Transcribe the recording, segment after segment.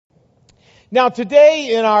Now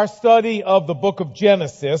today in our study of the book of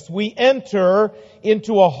Genesis, we enter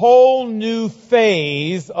into a whole new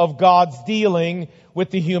phase of God's dealing with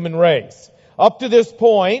the human race. Up to this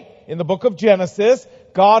point in the book of Genesis,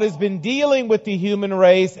 God has been dealing with the human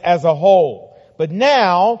race as a whole. But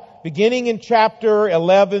now, beginning in chapter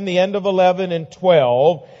 11, the end of 11 and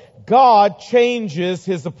 12, God changes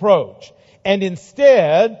His approach. And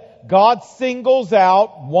instead, God singles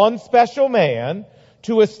out one special man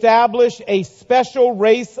to establish a special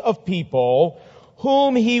race of people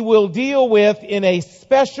whom He will deal with in a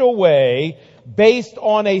special way based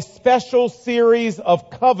on a special series of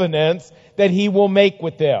covenants that He will make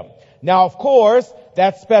with them. Now, of course,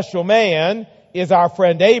 that special man is our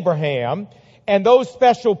friend Abraham, and those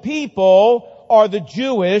special people are the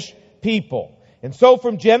Jewish people. And so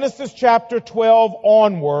from Genesis chapter 12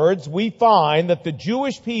 onwards, we find that the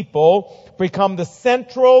Jewish people become the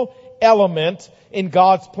central element in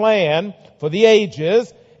God's plan for the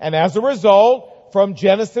ages. And as a result, from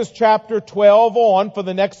Genesis chapter 12 on, for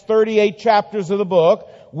the next 38 chapters of the book,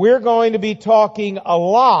 we're going to be talking a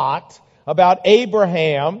lot about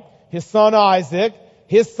Abraham, his son Isaac,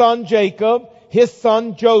 his son Jacob, his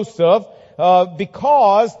son Joseph,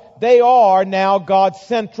 because they are now God's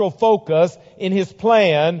central focus in His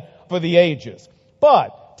plan for the ages.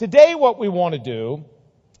 But today what we want to do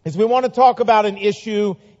is we want to talk about an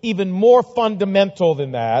issue even more fundamental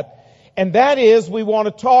than that. And that is we want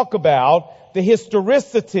to talk about the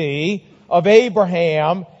historicity of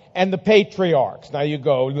Abraham and the patriarchs. Now you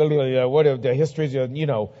go, what are the histories?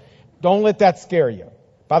 Don't let that scare you.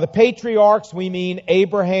 By the patriarchs we mean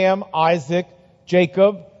Abraham, Isaac,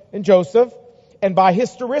 Jacob, and Joseph. And by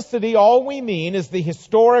historicity, all we mean is the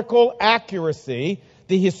historical accuracy,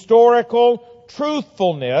 the historical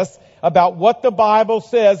truthfulness about what the Bible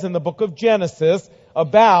says in the book of Genesis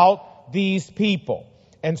about these people.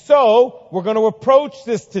 And so, we're going to approach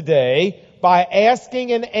this today by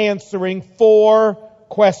asking and answering 4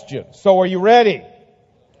 questions. So are you ready?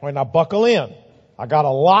 All right, now buckle in. I got a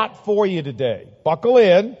lot for you today. Buckle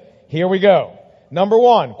in. Here we go.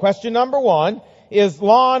 Question number one is,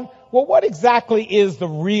 Lon, well, what exactly is the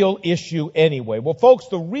real issue anyway? Well, folks,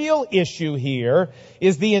 the real issue here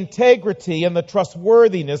is the integrity and the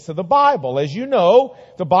trustworthiness of the Bible. As you know,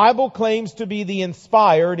 the Bible claims to be the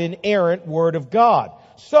inspired, inerrant Word of God.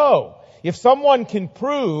 So, if someone can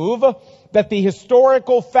prove that the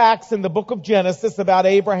historical facts in the book of Genesis about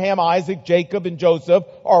Abraham, Isaac, Jacob, and Joseph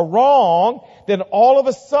are wrong, then all of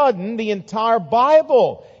a sudden the entire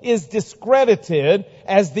Bible is discredited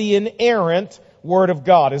as the inerrant Word of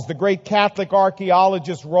God. As the great Catholic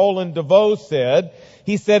archaeologist Roland DeVoe said,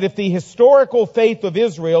 he said, if the historical faith of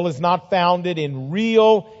Israel is not founded in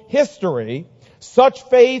real history, such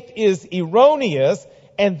faith is erroneous,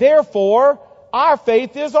 and therefore our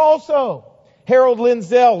faith is also. Harold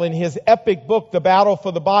Lindsell, in his epic book, The Battle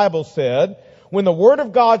for the Bible, said, when the Word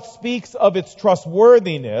of God speaks of its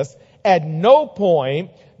trustworthiness, at no point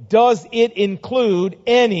does it include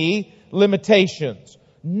any limitations,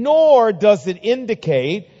 nor does it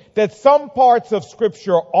indicate that some parts of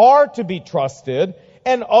Scripture are to be trusted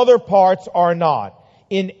and other parts are not.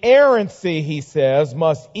 Inerrancy, he says,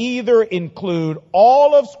 must either include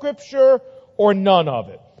all of Scripture or none of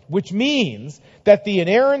it, which means that the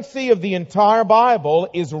inerrancy of the entire Bible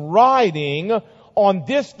is riding on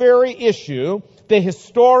this very issue, the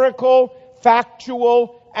historical,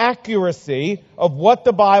 factual accuracy of what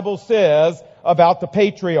the Bible says about the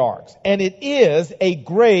patriarchs. And it is a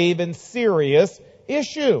grave and serious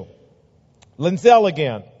issue. Lindsell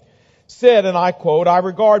again said, and I quote, I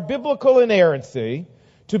regard biblical inerrancy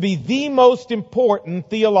to be the most important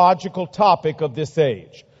theological topic of this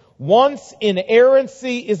age. Once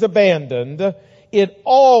inerrancy is abandoned, it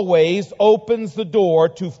always opens the door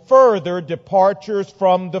to further departures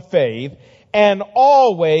from the faith and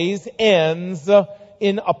always ends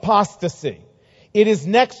in apostasy. It is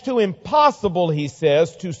next to impossible, he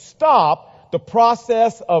says, to stop the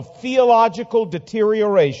process of theological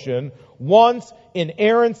deterioration once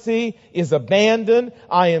inerrancy is abandoned.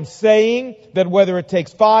 I am saying that whether it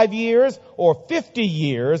takes 5 years or 50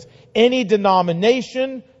 years, any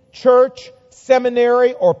denomination, church,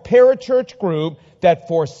 seminary, or parachurch group that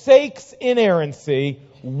forsakes inerrancy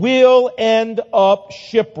will end up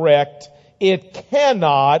shipwrecked. It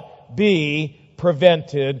cannot be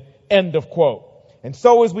prevented. End of quote. And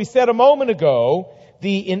so, as we said a moment ago,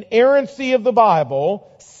 the inerrancy of the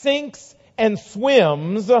Bible sinks and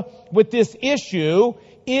swims with this issue.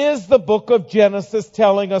 Is the book of Genesis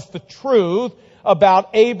telling us the truth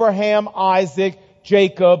about Abraham, Isaac,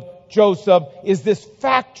 Jacob, Joseph? Is this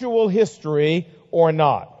factual history or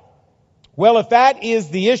not? Well, if that is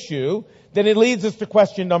the issue, then it leads us to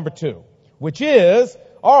question number 2, which is,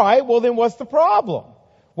 all right, well then what's the problem?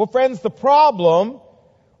 Well, friends, the problem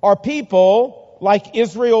are people like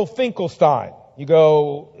Israel Finkelstein. You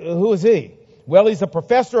go, who is he? Well, he's a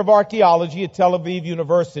professor of archaeology at Tel Aviv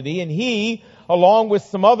University, and he, along with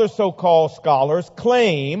some other so-called scholars,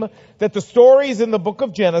 claim that the stories in the book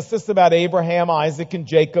of Genesis about Abraham, Isaac, and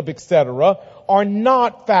Jacob, etc., are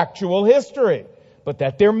not factual history, but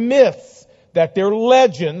that they're myths, that they're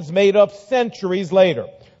legends made up centuries later.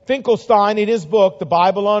 Finkelstein, in his book, The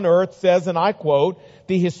Bible Unearthed, says, and I quote,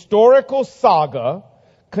 "The historical saga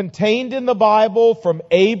contained in the Bible from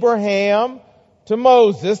Abraham to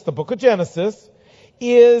Moses, the book of Genesis,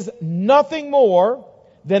 is nothing more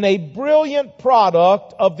than a brilliant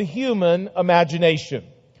product of the human imagination.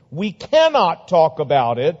 We cannot talk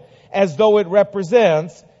about it as though it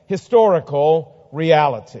represents historical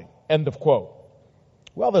reality." End of quote.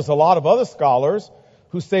 Well, there's a lot of other scholars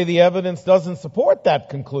who say the evidence doesn't support that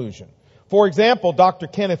conclusion. For example, Dr.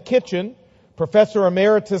 Kenneth Kitchen, Professor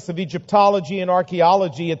Emeritus of Egyptology and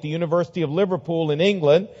Archaeology at the University of Liverpool in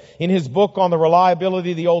England, in his book on the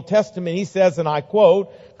reliability of the Old Testament, he says, and I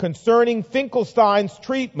quote, "Concerning Finkelstein's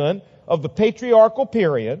treatment of the patriarchal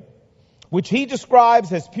period, which he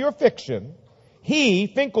describes as pure fiction, he,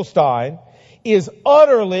 Finkelstein, is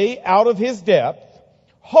utterly out of his depth,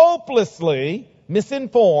 hopelessly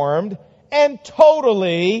misinformed, and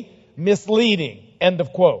totally misleading." End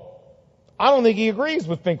of quote. I don't think he agrees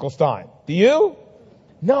with Finkelstein. Do you?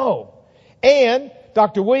 No. And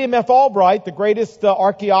Dr. William F. Albright, the greatest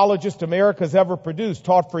archaeologist America's ever produced,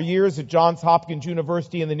 taught for years at Johns Hopkins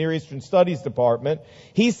University in the Near Eastern Studies Department,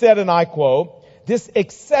 he said, and I quote, "This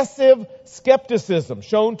excessive skepticism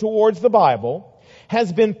shown towards the Bible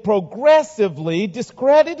has been progressively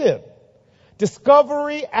discredited.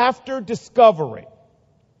 Discovery after discovery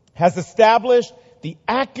has established the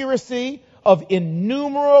accuracy of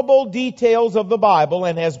innumerable details of the Bible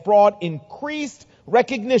and has brought increased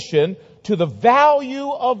recognition to the value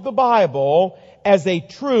of the Bible as a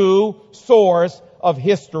true source of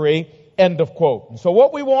history." End of quote. And so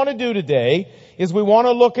what we want to do today is we want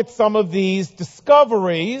to look at some of these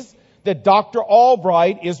discoveries that Dr.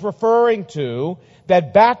 Albright is referring to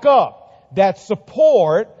that back up, that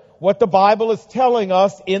support what the Bible is telling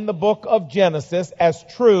us in the book of Genesis as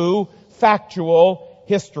true, factual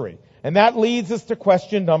history. And that leads us to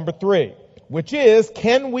question number 3, which is,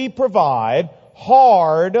 can we provide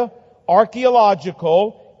hard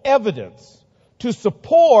archaeological evidence to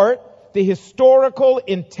support the historical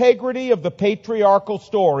integrity of the patriarchal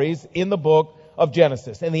stories in the book of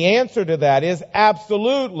Genesis? And the answer to that is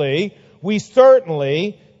absolutely, we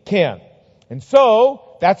certainly can. And so,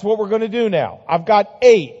 that's what we're going to do now. I've got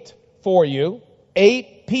 8 for you,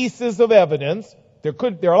 8 pieces of evidence. There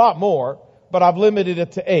are a lot more, but I've limited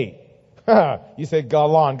it to 8. You said,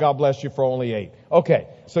 "Galan, God bless you for only 8. Okay,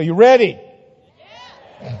 so you ready?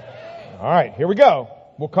 Yeah. All right, here we go.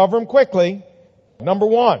 We'll cover them quickly. Number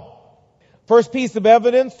 1. First piece of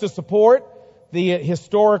evidence to support the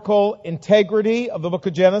historical integrity of the book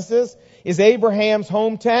of Genesis is Abraham's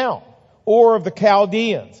hometown, Ur of the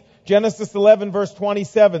Chaldeans. Genesis 11 verse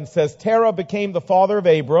 27 says, "Terah became the father of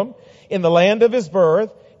Abram in the land of his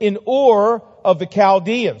birth, in Ur of the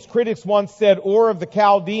Chaldeans." Critics once said Ur of the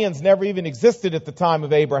Chaldeans never even existed at the time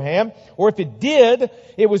of Abraham, or if it did,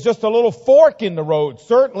 it was just a little fork in the road,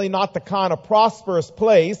 certainly not the kind of prosperous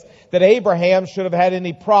place that Abraham should have had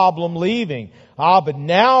any problem leaving. But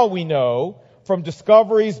now we know from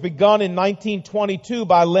discoveries begun in 1922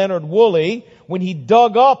 by Leonard Woolley, when he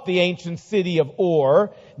dug up the ancient city of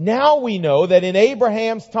Ur, now we know that in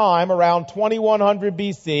Abraham's time, around 2100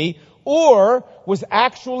 BC, Ur was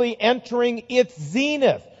actually entering its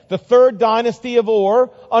zenith. The 3rd dynasty of Ur,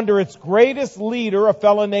 under its greatest leader, a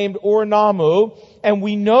fellow named Ur-Nammu, and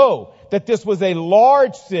we know that this was a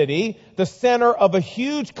large city, the center of a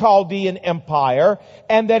huge Chaldean empire,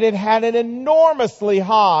 and that it had an enormously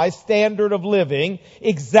high standard of living,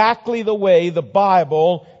 exactly the way the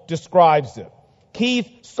Bible describes it. Keith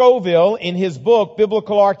Scoville, in his book,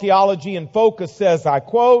 Biblical Archaeology in Focus, says, I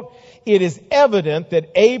quote, "It is evident that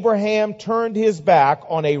Abraham turned his back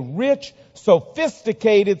on a rich,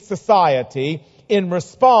 sophisticated society in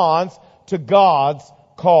response to God's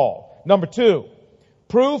call." Number 2,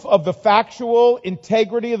 proof of the factual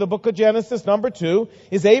integrity of the book of Genesis, number 2,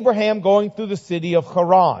 is Abraham going through the city of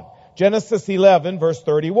Haran. Genesis 11, verse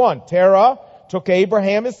 31. Terah took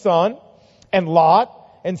Abraham his son, and Lot,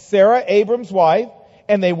 and Sarah, Abram's wife,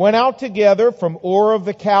 and they went out together from Ur of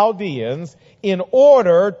the Chaldeans in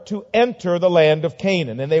order to enter the land of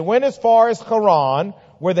Canaan. And they went as far as Haran,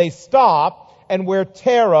 where they stopped and where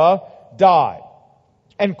Terah died.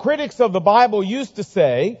 And critics of the Bible used to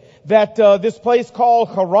say that this place called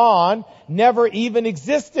Haran never even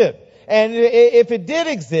existed. And if it did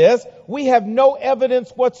exist, we have no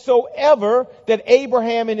evidence whatsoever that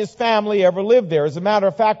Abraham and his family ever lived there. As a matter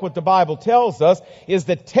of fact, what the Bible tells us is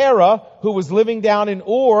that Terah, who was living down in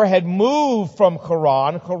Ur, had moved from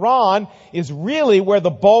Haran. Haran is really where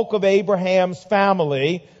the bulk of Abraham's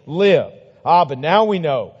family lived. But now we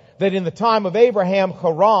know that in the time of Abraham,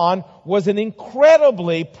 Haran was an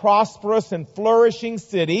incredibly prosperous and flourishing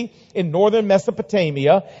city in northern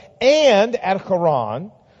Mesopotamia. And at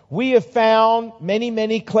Haran, we have found many,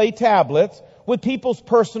 many clay tablets with people's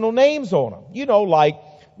personal names on them. You know, like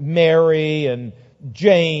Mary and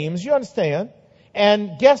James, you understand?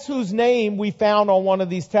 And guess whose name we found on one of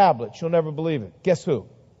these tablets? You'll never believe it. Guess who?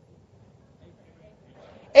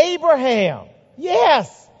 Abraham.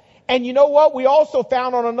 Yes. And you know what? We also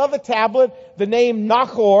found on another tablet the name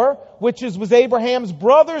Nahor, which was Abraham's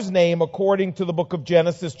brother's name according to the book of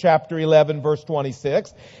Genesis chapter 11 verse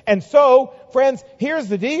 26. And so, friends, here's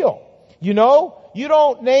the deal. You know, you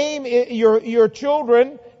don't name your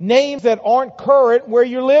children names that aren't current where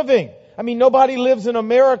you're living. I mean, nobody lives in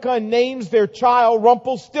America and names their child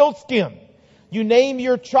Rumpelstiltskin. You name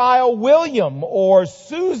your child William or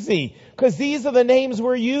Susie, because these are the names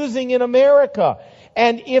we're using in America.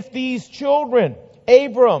 And if these children,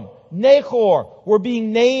 Abram, Nahor, were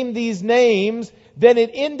being named these names, then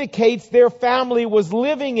it indicates their family was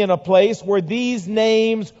living in a place where these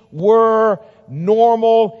names were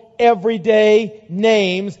normal, everyday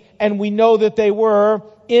names, and we know that they were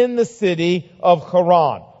in the city of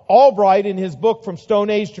Haran. Albright, in his book From Stone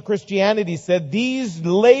Age to Christianity, said these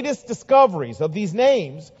latest discoveries of these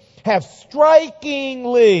names have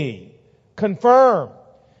strikingly confirmed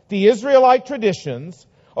the Israelite traditions,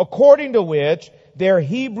 according to which their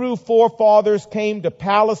Hebrew forefathers came to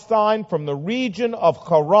Palestine from the region of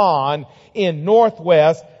Haran in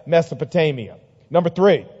northwest Mesopotamia. Number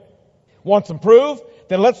 3. Want some proof?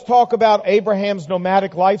 Then let's talk about Abraham's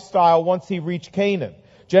nomadic lifestyle once he reached Canaan.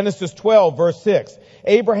 Genesis 12, verse 6.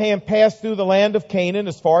 Abraham passed through the land of Canaan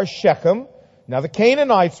as far as Shechem. Now the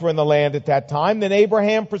Canaanites were in the land at that time. Then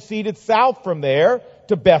Abraham proceeded south from there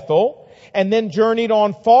to Bethel, and then journeyed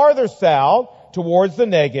on farther south towards the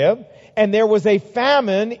Negev. And there was a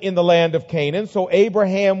famine in the land of Canaan, so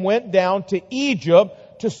Abraham went down to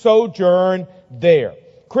Egypt to sojourn there.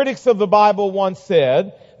 Critics of the Bible once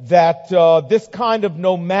said that this kind of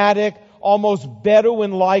nomadic, almost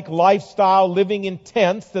Bedouin-like lifestyle, living in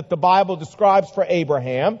tents that the Bible describes for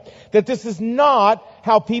Abraham, that this is not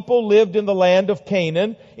how people lived in the land of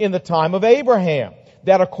Canaan in the time of Abraham.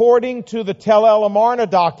 That according to the Tel El Amarna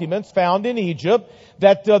documents found in Egypt,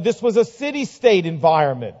 that this was a city-state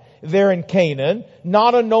environment there in Canaan,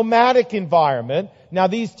 not a nomadic environment. Now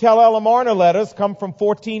these Tel El Amarna letters come from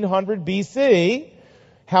 1400 BC.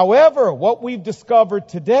 However, what we've discovered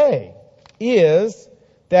today is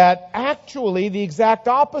that actually the exact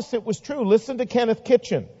opposite was true. Listen to Kenneth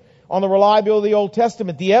Kitchen on the reliability of the Old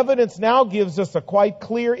Testament. The evidence now gives us a quite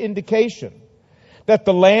clear indication that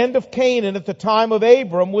the land of Canaan at the time of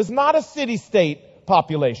Abram was not a city-state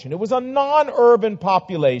population. It was a non-urban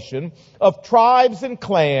population of tribes and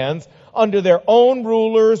clans under their own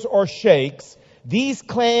rulers or sheikhs. These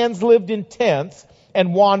clans lived in tents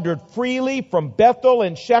and wandered freely from Bethel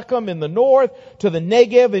and Shechem in the north to the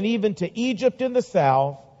Negev and even to Egypt in the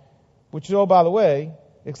south, which is, oh, by the way,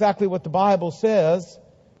 exactly what the Bible says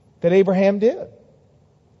that Abraham did.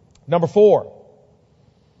 Number 4.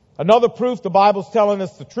 Another proof the Bible's telling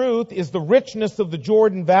us the truth is the richness of the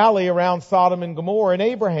Jordan Valley around Sodom and Gomorrah in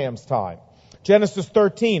Abraham's time. Genesis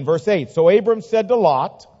 13, verse 8. So Abram said to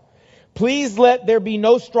Lot, "Please let there be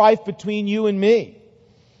no strife between you and me,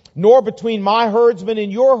 nor between my herdsmen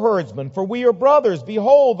and your herdsmen, for we are brothers.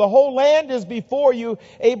 Behold, the whole land is before you."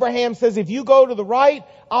 Abraham says, if you go to the right,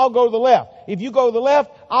 I'll go to the left. If you go to the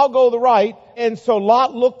left, I'll go to the right. And so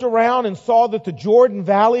Lot looked around and saw that the Jordan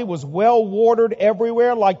Valley was well watered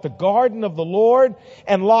everywhere, like the garden of the Lord.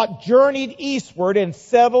 And Lot journeyed eastward and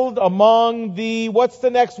settled among the, what's the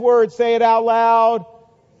next word? Say it out loud.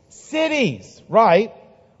 Cities, right,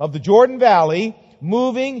 of the Jordan Valley,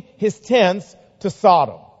 moving his tents to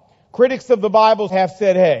Sodom. Critics of the Bible have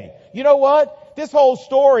said, hey, you know what? This whole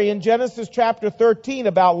story in Genesis chapter 13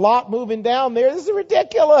 about Lot moving down there, this is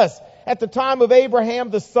ridiculous. At the time of Abraham,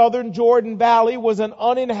 the southern Jordan Valley was an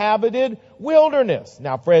uninhabited wilderness.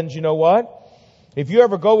 Now, friends, you know what? If you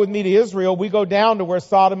ever go with me to Israel, we go down to where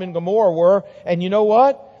Sodom and Gomorrah were, and you know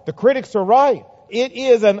what? The critics are right. It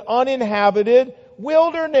is an uninhabited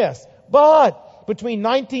wilderness. But between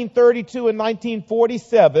 1932 and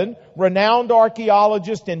 1947, renowned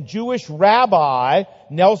archaeologist and Jewish rabbi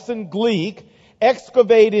Nelson Gleek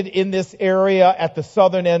excavated in this area at the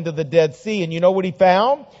southern end of the Dead Sea. And you know what he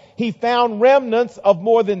found? He found remnants of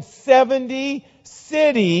more than 70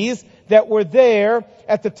 cities that were there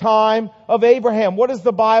at the time of Abraham. What does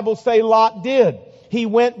the Bible say Lot did? He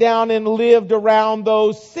went down and lived around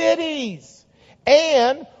those cities.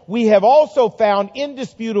 And we have also found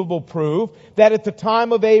indisputable proof that at the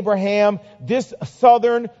time of Abraham, this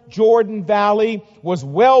southern Jordan Valley was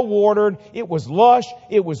well watered, it was lush,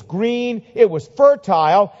 it was green, it was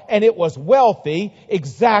fertile, and it was wealthy,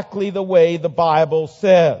 exactly the way the Bible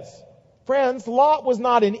says. Friends, Lot was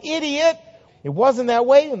not an idiot. It wasn't that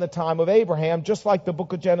way in the time of Abraham, just like the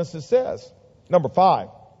book of Genesis says. Number 5.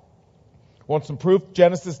 Want some proof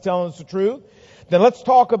Genesis is telling us the truth? Then let's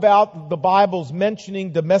talk about the Bible's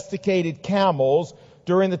mentioning domesticated camels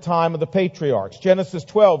during the time of the patriarchs. Genesis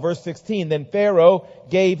 12, verse 16. Then Pharaoh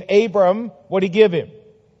gave Abram, what did he give him?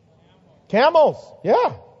 Camels.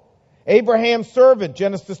 Yeah. Abraham's servant,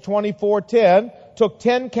 Genesis 24:10, took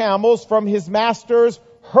 10 camels from his master's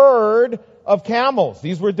herd of camels.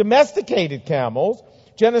 These were domesticated camels.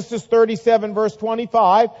 Genesis 37 verse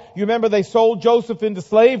 25. You remember they sold Joseph into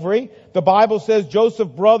slavery. The Bible says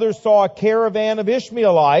Joseph's brothers saw a caravan of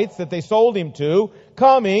Ishmaelites that they sold him to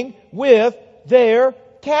coming with their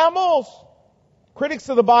camels. Critics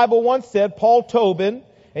of the Bible once said, Paul Tobin,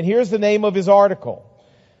 and here's the name of his article.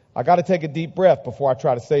 I got to take a deep breath before I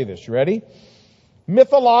try to say this. You ready?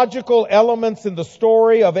 Mythological elements in the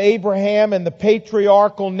story of Abraham and the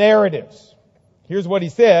patriarchal narratives. Here's what he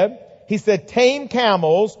said. He said tame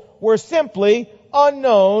camels were simply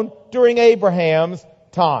unknown during Abraham's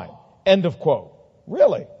time. End of quote.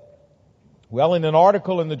 Really? Well, in an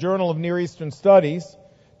article in the Journal of Near Eastern Studies,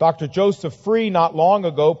 Dr. Joseph Free not long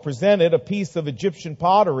ago presented a piece of Egyptian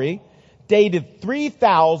pottery dated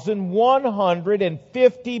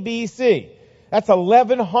 3,150 BC. That's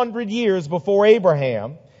 1,100 years before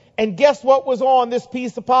Abraham. And guess what was on this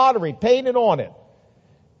piece of pottery, painted on it?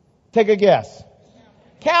 Take a guess.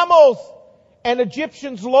 Camels. And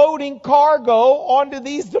Egyptians loading cargo onto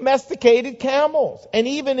these domesticated camels. And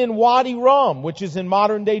even in Wadi Rum, which is in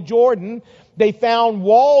modern day Jordan, they found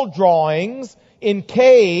wall drawings in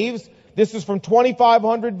caves, this is from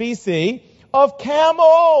 2500 BC, of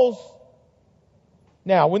camels.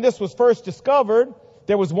 Now, when this was first discovered,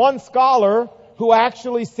 there was one scholar who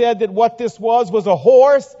actually said that what this was a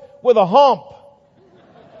horse with a hump.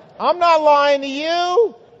 I'm not lying to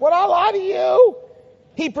you. Would I lie to you?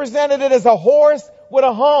 He presented it as a horse with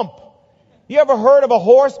a hump. You ever heard of a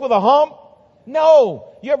horse with a hump?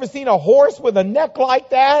 No. You ever seen a horse with a neck like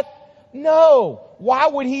that? No. Why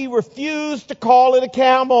would he refuse to call it a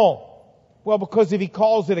camel? Well, because if he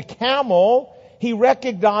calls it a camel, he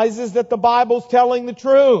recognizes that the Bible's telling the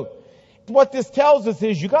truth. What this tells us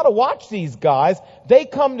is you got to watch these guys. They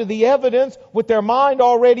come to the evidence with their mind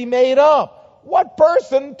already made up. What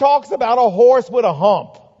person talks about a horse with a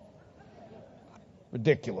hump?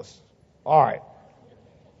 Ridiculous. All right.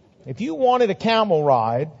 If you wanted a camel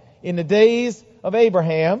ride in the days of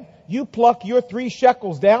Abraham, you pluck your 3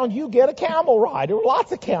 shekels down, you get a camel ride. There were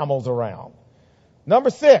lots of camels around.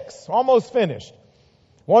 Number 6, almost finished.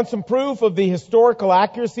 Want some proof of the historical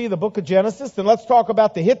accuracy of the book of Genesis? Then let's talk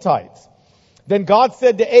about the Hittites. Then God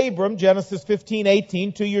said to Abram, Genesis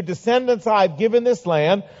 15:18, to your descendants I have given this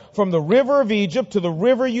land from the river of Egypt to the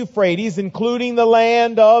river Euphrates, including the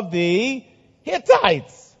land of the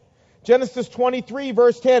Hittites. Genesis 23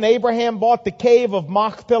 verse 10, Abraham bought the cave of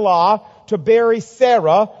Machpelah to bury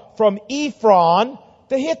Sarah from Ephron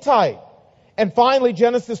the Hittite. And finally,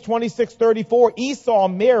 Genesis 26:34, Esau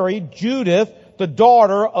married Judith, the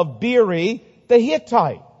daughter of Beeri the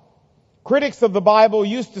Hittite. Critics of the Bible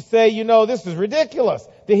used to say, this is ridiculous.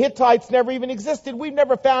 The Hittites never even existed. We've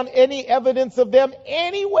never found any evidence of them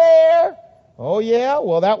anywhere. Oh yeah?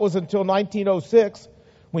 Well, that was until 1906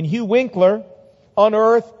 when Hugh Winkler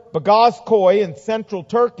unearthed Bogazkoy in central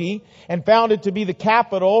Turkey and found it to be the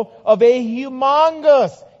capital of a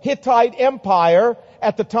humongous Hittite empire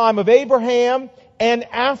at the time of Abraham and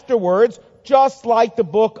afterwards, just like the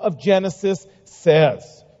book of Genesis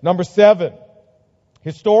says. Number 7.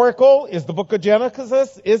 Historical? Is the book of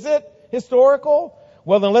Genesis? Is it historical?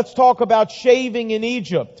 Well, then let's talk about shaving in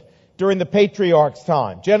Egypt during the patriarch's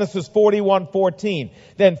time. Genesis 41:14.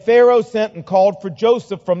 Then Pharaoh sent and called for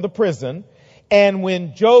Joseph from the prison. And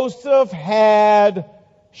when Joseph had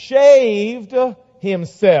shaved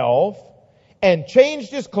himself and changed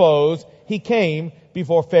his clothes, he came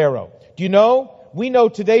before Pharaoh. Do you know? We know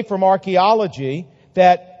today from archaeology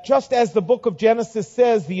that that just as the book of Genesis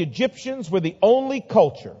says, the Egyptians were the only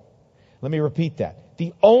culture, let me repeat that,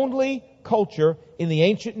 the only culture in the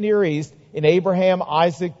ancient Near East in Abraham,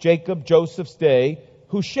 Isaac, Jacob, Joseph's day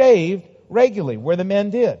who shaved regularly, where the men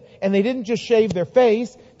did. And they didn't just shave their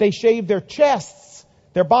face, they shaved their chests,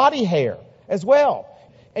 their body hair as well.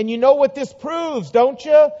 And you know what this proves, don't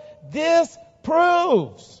you? This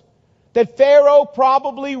proves that Pharaoh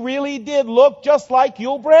probably really did look just like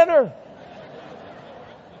Yul Brynner.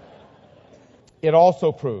 It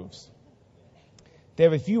also proves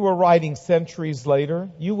that if you were writing centuries later,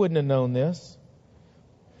 you wouldn't have known this.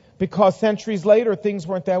 Because centuries later, things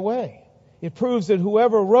weren't that way. It proves that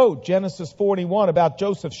whoever wrote Genesis 41 about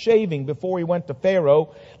Joseph shaving before he went to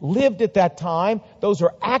Pharaoh lived at that time. Those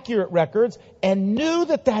are accurate records and knew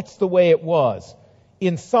that that's the way it was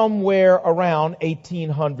in somewhere around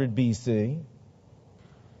 1800 BC.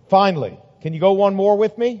 Finally, can you go one more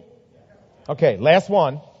with me? Okay, last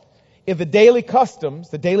one. In the daily customs,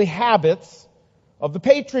 the daily habits of the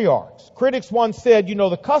patriarchs. Critics once said,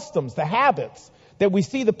 the customs, the habits that we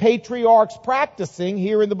see the patriarchs practicing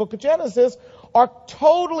here in the book of Genesis are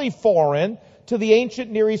totally foreign to the ancient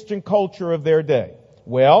Near Eastern culture of their day.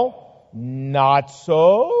 Well, not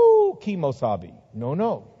so, Kimosabi.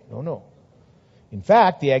 No. In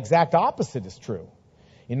fact, the exact opposite is true.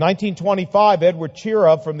 In 1925, Edward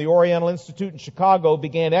Chira from the Oriental Institute in Chicago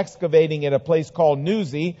began excavating at a place called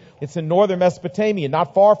Nuzi. It's in northern Mesopotamia,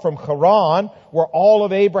 not far from Haran, where all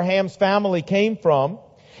of Abraham's family came from.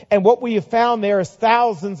 And what we have found there is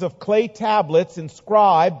thousands of clay tablets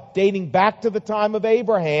inscribed dating back to the time of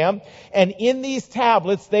Abraham. And in these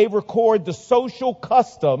tablets, they record the social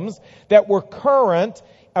customs that were current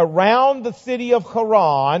around the city of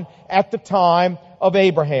Haran at the time of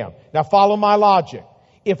Abraham. Now follow my logic.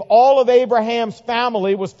 If all of Abraham's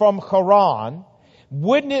family was from Haran,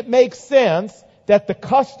 wouldn't it make sense that the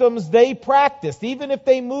customs they practiced, even if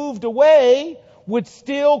they moved away, would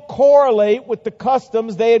still correlate with the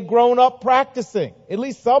customs they had grown up practicing? At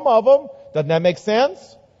least some of them. Doesn't that make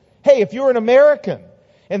sense? Hey, if you're an American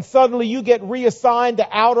and suddenly you get reassigned to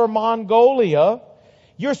Outer Mongolia,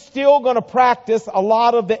 you're still going to practice a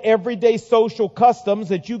lot of the everyday social customs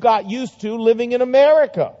that you got used to living in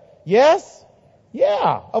America. Yes?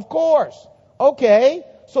 Yeah, of course. Okay,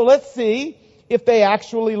 so let's see if they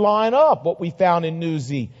actually line up what we found in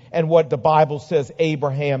Nuzi and what the Bible says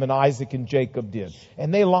Abraham and Isaac and Jacob did.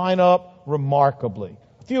 And they line up remarkably.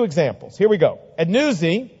 A few examples. Here we go. At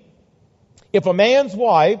Nuzi, if a man's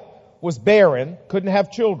wife was barren, couldn't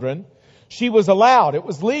have children, she was allowed, it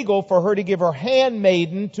was legal for her to give her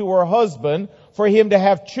handmaiden to her husband for him to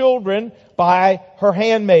have children by her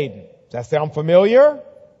handmaiden. Does that sound familiar?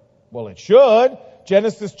 Well, it should.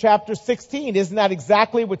 Genesis chapter 16. Isn't that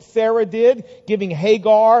exactly what Sarah did, giving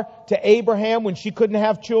Hagar to Abraham when she couldn't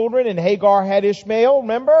have children and Hagar had Ishmael?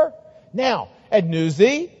 Remember? Now, at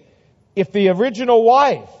Nuzi, if the original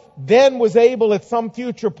wife then was able at some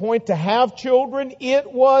future point to have children,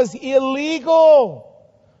 it was illegal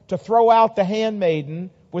to throw out the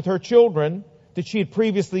handmaiden with her children that she had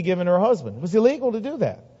previously given her husband. It was illegal to do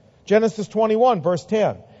that. Genesis 21, verse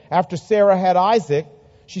 10. After Sarah had Isaac,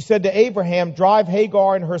 she said to Abraham, drive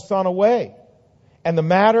Hagar and her son away. And the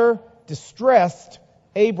matter distressed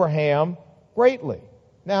Abraham greatly.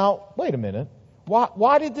 Now, wait a minute.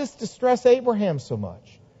 Why did this distress Abraham so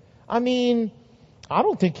much? I mean, I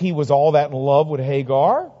don't think he was all that in love with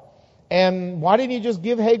Hagar. And why didn't he just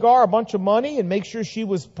give Hagar a bunch of money and make sure she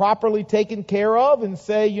was properly taken care of and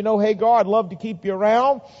say, Hagar, I'd love to keep you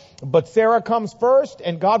around, but Sarah comes first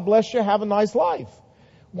and God bless you, have a nice life.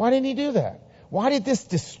 Why didn't he do that? Why did this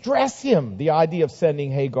distress him, the idea of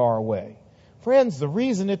sending Hagar away? Friends, the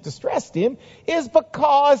reason it distressed him is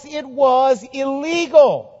because it was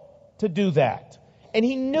illegal to do that. And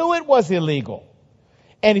he knew it was illegal.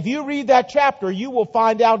 And if you read that chapter, you will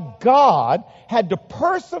find out God had to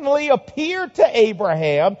personally appear to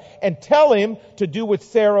Abraham and tell him to do what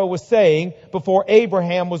Sarah was saying before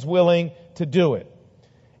Abraham was willing to do it.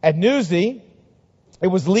 At Nuzi, it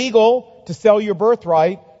was legal to sell your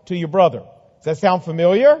birthright to your brother. Does that sound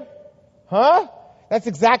familiar? Huh? That's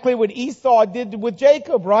exactly what Esau did with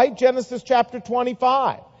Jacob, right? Genesis chapter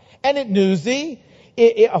 25. And at Nuzi,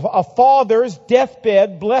 a father's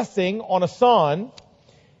deathbed blessing on a son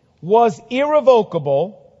was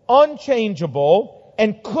irrevocable, unchangeable,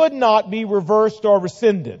 and could not be reversed or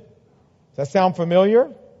rescinded. Does that sound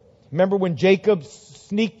familiar? Remember when Jacob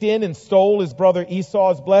sneaked in and stole his brother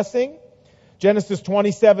Esau's blessing? Genesis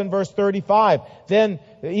 27 verse 35. Then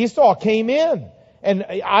Esau came in and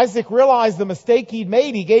Isaac realized the mistake he'd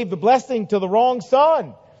made. He gave the blessing to the wrong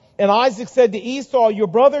son. And Isaac said to Esau, your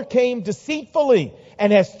brother came deceitfully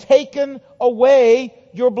and has taken away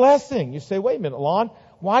your blessing. You say, wait a minute, Lon,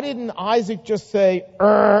 why didn't Isaac just say,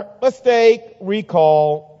 mistake,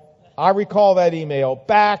 recall? I recall that email.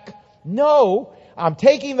 Back. No, I'm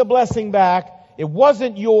taking the blessing back. It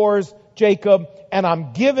wasn't yours, Jacob, and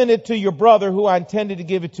I'm giving it to your brother who I intended to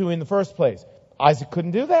give it to in the first place. Isaac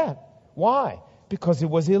couldn't do that. Why? Because it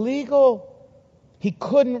was illegal. He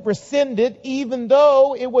couldn't rescind it even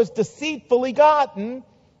though it was deceitfully gotten.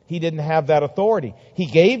 He didn't have that authority. He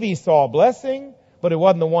gave Esau a blessing, but it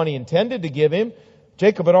wasn't the one he intended to give him.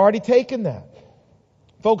 Jacob had already taken that.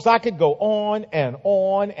 Folks, I could go on and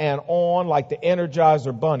on and on like the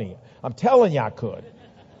Energizer Bunny. I'm telling you I could.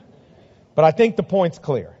 But I think the point's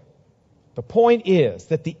clear. The point is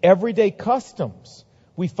that the everyday customs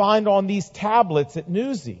we find on these tablets at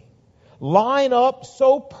Newsy line up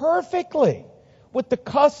so perfectly with the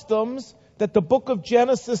customs that the book of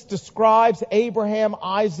Genesis describes Abraham,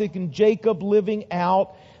 Isaac, and Jacob living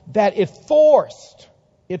out, that it forced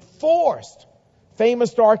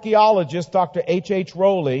famous archaeologist Dr. H.H.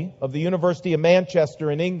 Rowley of the University of Manchester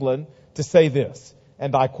in England to say this,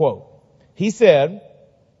 and I quote. He said,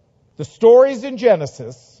 "The stories in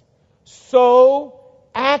Genesis so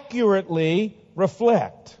accurately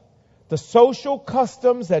reflect the social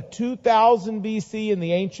customs at 2000 BC in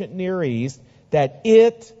the ancient Near East that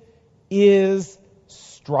it is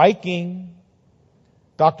striking."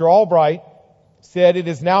 Dr. Albright said it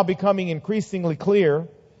is now becoming increasingly clear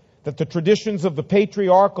that the traditions of the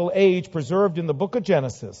patriarchal age preserved in the book of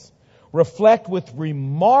Genesis reflect with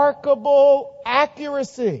remarkable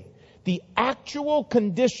accuracy the actual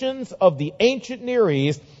conditions of the ancient Near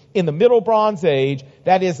East in the Middle Bronze Age,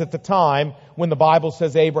 that is at the time when the Bible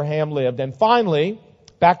says Abraham lived. And finally,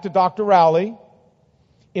 back to Dr. Rowley,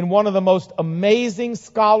 in one of the most amazing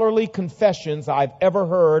scholarly confessions I've ever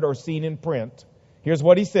heard or seen in print, here's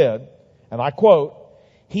what he said, and I quote,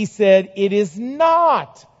 he said, "It is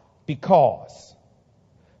not because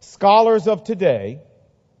scholars of today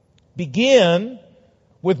begin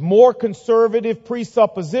with more conservative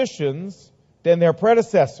presuppositions than their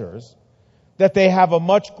predecessors that they have a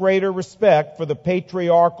much greater respect for the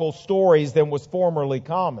patriarchal stories than was formerly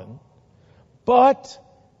common, but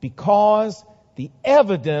because the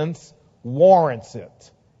evidence warrants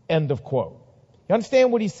it." End of quote. You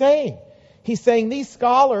understand what he's saying? He's saying these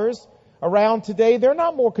scholars around today, they're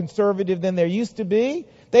not more conservative than they used to be.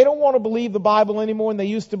 They don't want to believe the Bible any more than they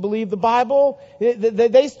used to believe the Bible.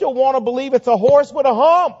 They still want to believe it's a horse with a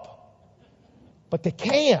hump. But they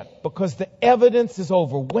can't because the evidence is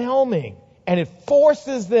overwhelming. And it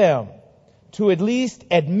forces them to at least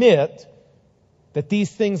admit that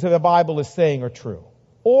these things that the Bible is saying are true.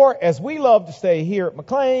 Or, as we love to say here at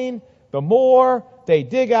McLean, the more they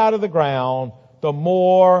dig out of the ground, the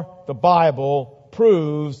more the Bible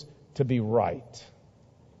proves to be right.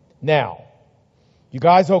 Now, you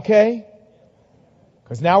guys okay?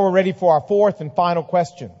 Because now we're ready for our fourth and final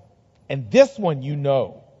question. And this one you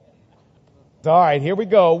know. All right, here we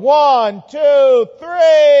go. 1, 2,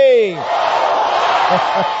 3.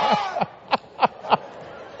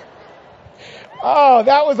 Oh,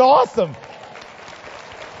 that was awesome.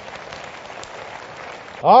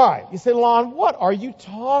 All right. You say, Lon, what are you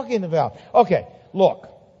talking about? Okay, look,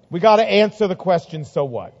 we got to answer the question, so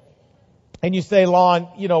what? And you say, Lon,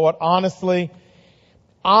 you know what, honestly,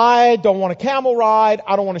 I don't want a camel ride.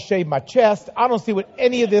 I don't want to shave my chest. I don't see what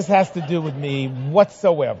any of this has to do with me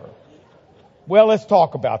whatsoever. Well, let's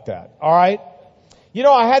talk about that, all right? You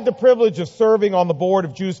know, I had the privilege of serving on the board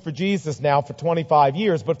of Jews for Jesus now for 25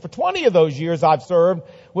 years, but for 20 of those years I've served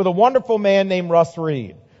with a wonderful man named Russ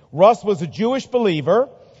Reed. Russ was a Jewish believer.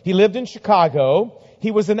 He lived in Chicago.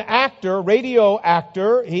 He was an actor, radio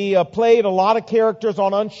actor. He played a lot of characters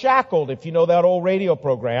on Unshackled, if you know that old radio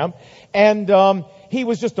program. And he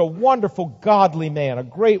was just a wonderful, godly man, a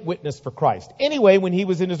great witness for Christ. Anyway, when he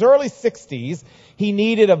was in his early 60s, he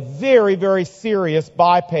needed a very, very serious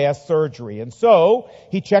bypass surgery. And so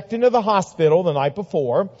he checked into the hospital the night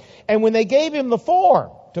before. And when they gave him the form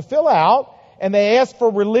to fill out, and they asked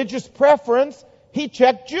for religious preference, he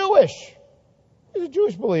checked Jewish. He's a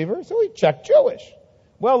Jewish believer, so he checked Jewish.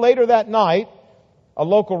 Well, later that night, a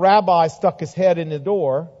local rabbi stuck his head in the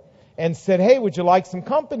door and said, "Hey, would you like some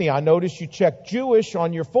company? I noticed you checked Jewish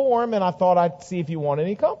on your form, and I thought I'd see if you want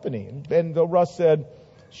any company." And Russ said,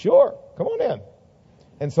 "Sure, come on in."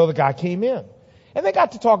 And so the guy came in. And they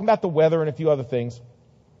got to talking about the weather and a few other things.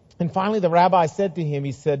 And finally the rabbi said to him,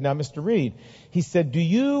 he said, "Now, Mr. Reed," he said, "do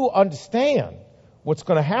you understand what's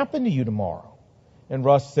going to happen to you tomorrow?" And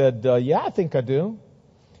Russ said, "Yeah, I think I do."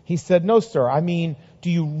 He said, "No, sir. I mean, do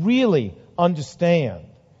you really understand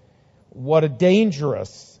what a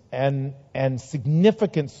dangerous and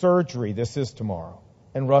significant surgery this is tomorrow.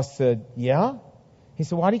 And Russ said, yeah? He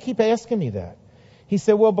said, why do you keep asking me that? He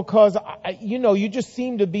said, well, because, you just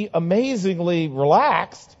seem to be amazingly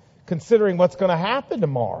relaxed considering what's going to happen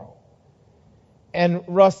tomorrow. And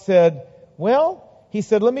Russ said, he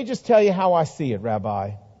said, let me just tell you how I see it,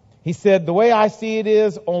 Rabbi. He said, the way I see it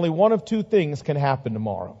is only one of two things can happen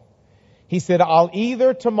tomorrow. He said, I'll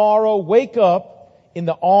either tomorrow wake up in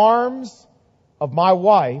the arms of my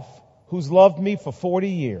wife who's loved me for 40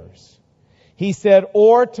 years. He said,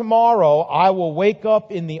 or tomorrow I will wake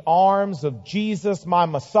up in the arms of Jesus, my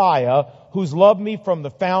Messiah, who's loved me from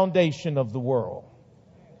the foundation of the world.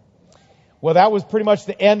 Well, that was pretty much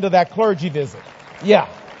the end of that clergy visit. Yeah.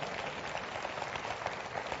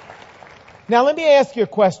 Now, let me ask you a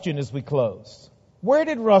question as we close. Where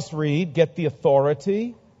did Russ Reed get the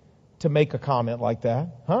authority to make a comment like that?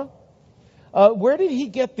 Where did he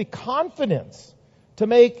get the confidence to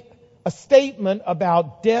make a statement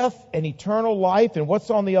about death and eternal life and what's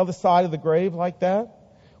on the other side of the grave like that?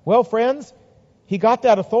 Well, friends, he got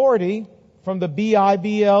that authority from the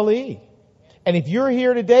Bible. And if you're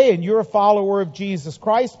here today and you're a follower of Jesus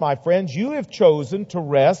Christ, my friends, you have chosen to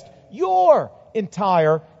rest your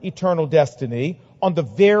entire eternal destiny on the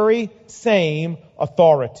very same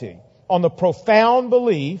authority, on the profound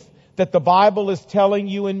belief that the Bible is telling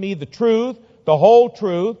you and me the truth, the whole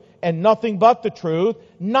truth, and nothing but the truth,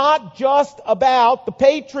 not just about the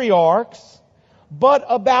patriarchs, but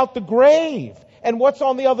about the grave and what's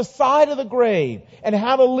on the other side of the grave and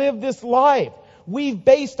how to live this life. We've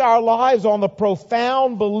based our lives on the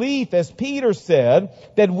profound belief, as Peter said,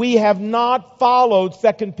 that we have not followed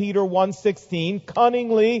 2 Peter 1:16,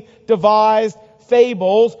 cunningly devised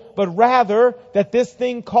fables, but rather that this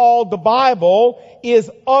thing called the Bible is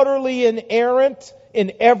utterly inerrant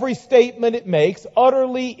in every statement it makes,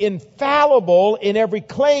 utterly infallible in every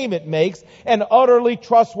claim it makes, and utterly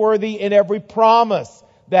trustworthy in every promise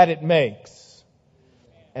that it makes.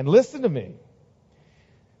 And listen to me.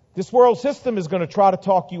 This world system is going to try to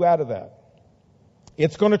talk you out of that.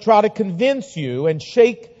 It's going to try to convince you and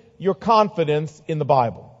shake your confidence in the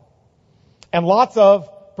Bible. And lots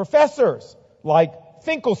of professors like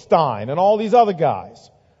Finkelstein and all these other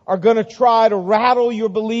guys are going to try to rattle your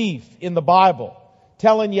belief in the Bible,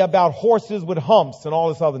 telling you about horses with humps and all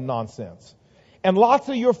this other nonsense. And lots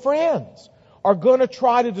of your friends are going to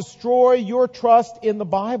try to destroy your trust in the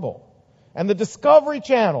Bible. And the Discovery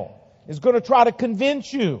Channel is going to try to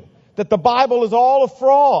convince you that the Bible is all a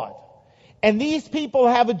fraud. And these people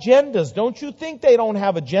have agendas. Don't you think they don't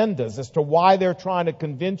have agendas as to why they're trying to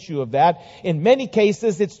convince you of that? In many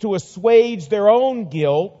cases, it's to assuage their own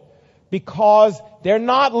guilt because they're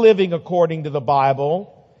not living according to the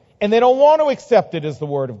Bible and they don't want to accept it as the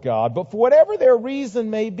Word of God. But for whatever their reason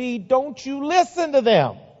may be, don't you listen to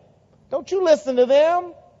them. Don't you listen to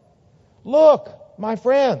them. Look, my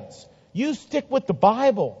friends, you stick with the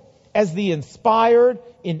Bible as the inspired,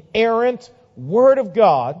 inerrant Word of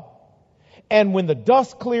God. And when the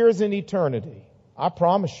dust clears in eternity, I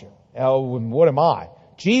promise you, what am I?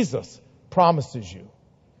 Jesus promises you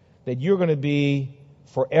that you're going to be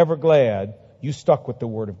forever glad you stuck with the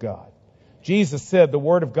Word of God. Jesus said the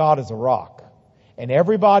Word of God is a rock. And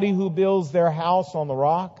everybody who builds their house on the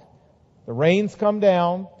rock, the rains come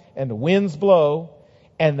down and the winds blow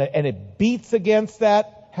and it beats against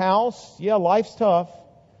that house. Yeah, life's tough.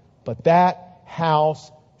 But that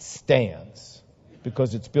house stands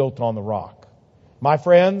because it's built on the rock. My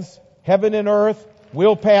friends, heaven and earth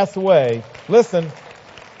will pass away. Listen,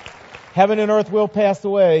 heaven and earth will pass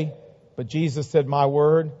away, but Jesus said, my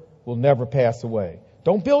word will never pass away.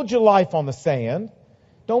 Don't build your life on the sand.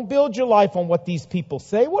 Don't build your life on what these people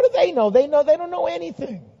say. What do they know? They don't know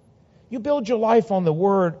anything. You build your life on the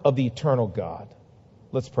word of the eternal God.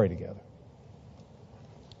 Let's pray together.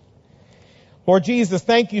 Lord Jesus,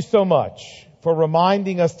 thank you so much for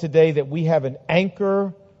reminding us today that we have an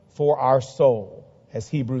anchor for our soul, as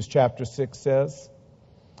Hebrews chapter 6 says.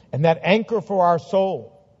 And that anchor for our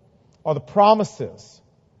soul are the promises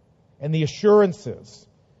and the assurances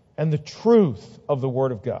and the truth of the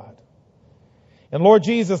Word of God. And Lord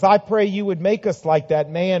Jesus, I pray you would make us like that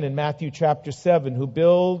man in Matthew chapter 7 who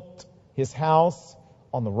built his house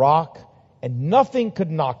on the rock and nothing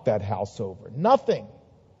could knock that house over. Nothing.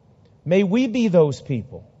 May we be those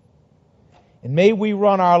people. And may we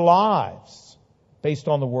run our lives based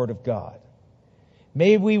on the Word of God.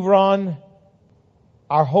 May we run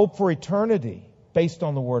our hope for eternity based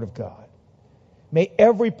on the Word of God. May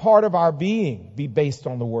every part of our being be based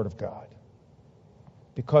on the Word of God.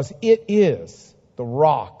 Because it is the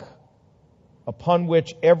rock upon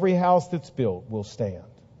which every house that's built will stand.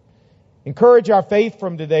 Encourage our faith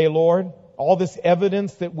from today, Lord. All this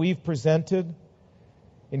evidence that we've presented.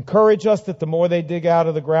 Encourage us that the more they dig out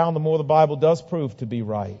of the ground, the more the Bible does prove to be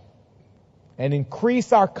right. And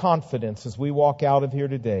increase our confidence as we walk out of here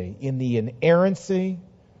today in the inerrancy,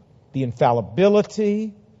 the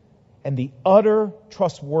infallibility, and the utter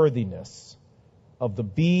trustworthiness of the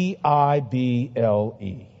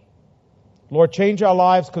Bible. Lord, change our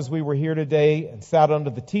lives because we were here today and sat under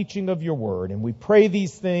the teaching of your word. And we pray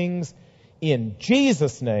these things in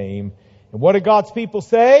Jesus' name. And what did God's people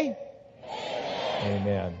say? Amen.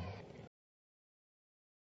 Amen.